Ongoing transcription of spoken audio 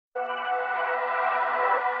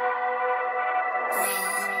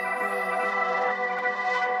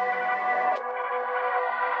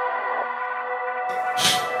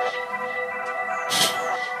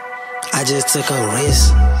I just took a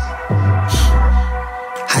risk. I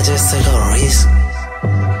just took a risk.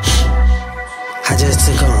 I just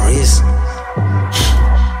took a risk.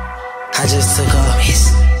 I just took a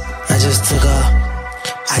risk. I just took a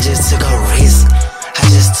risk. I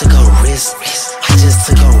just took a risk. I just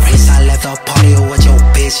took a risk. I left a party with your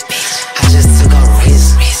bitch. I just took a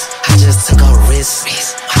risk. I just took a risk.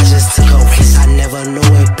 I just took a risk. I never knew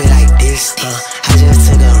it'd be like this. I just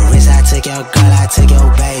took a risk. I took your girl, I took your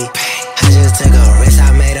babe. I just took a risk.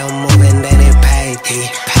 I made a move and then it paid.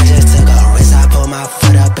 I just took a risk. I put my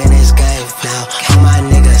foot up in this game. Now all my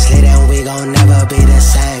niggas lit and we gon' never be the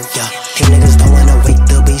same. Yeah, these niggas don't wanna wake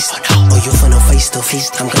the beast. Or you finna face the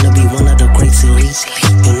feast. I'm gonna be one of the great series.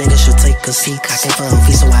 You niggas should take a seat. I came for a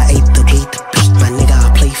feast, so I ate the beat. My nigga,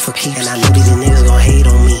 I play for keeps. And I know these niggas gon' hate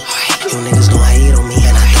on me. You niggas gon' hate on me.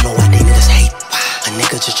 And I don't know why these niggas hate. A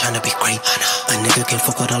nigga just tryna be great. A nigga can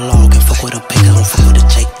fuck with a law, can fuck with a baker, don't fuck with a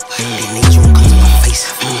Jake. These niggas won't come to my face,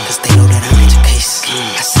 cause they know that I made your case.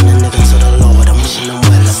 I send a nigga to the law, but I'm wishing them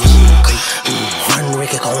well, I'm wishing them great. Run,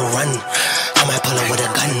 Ricky gon' run. I might pull up with a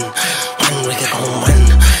gun. Run, Ricky gon' run.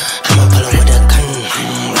 I'ma pull up with a gun.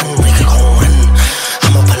 Run, Ricky gon' run.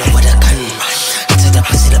 I'ma pull up with a gun. I take the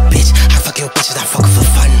pussy, the bitch. I fuck your bitches, I fuck for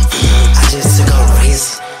fun. I just took a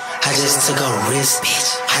risk. I just took a risk.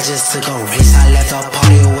 I just took a risk.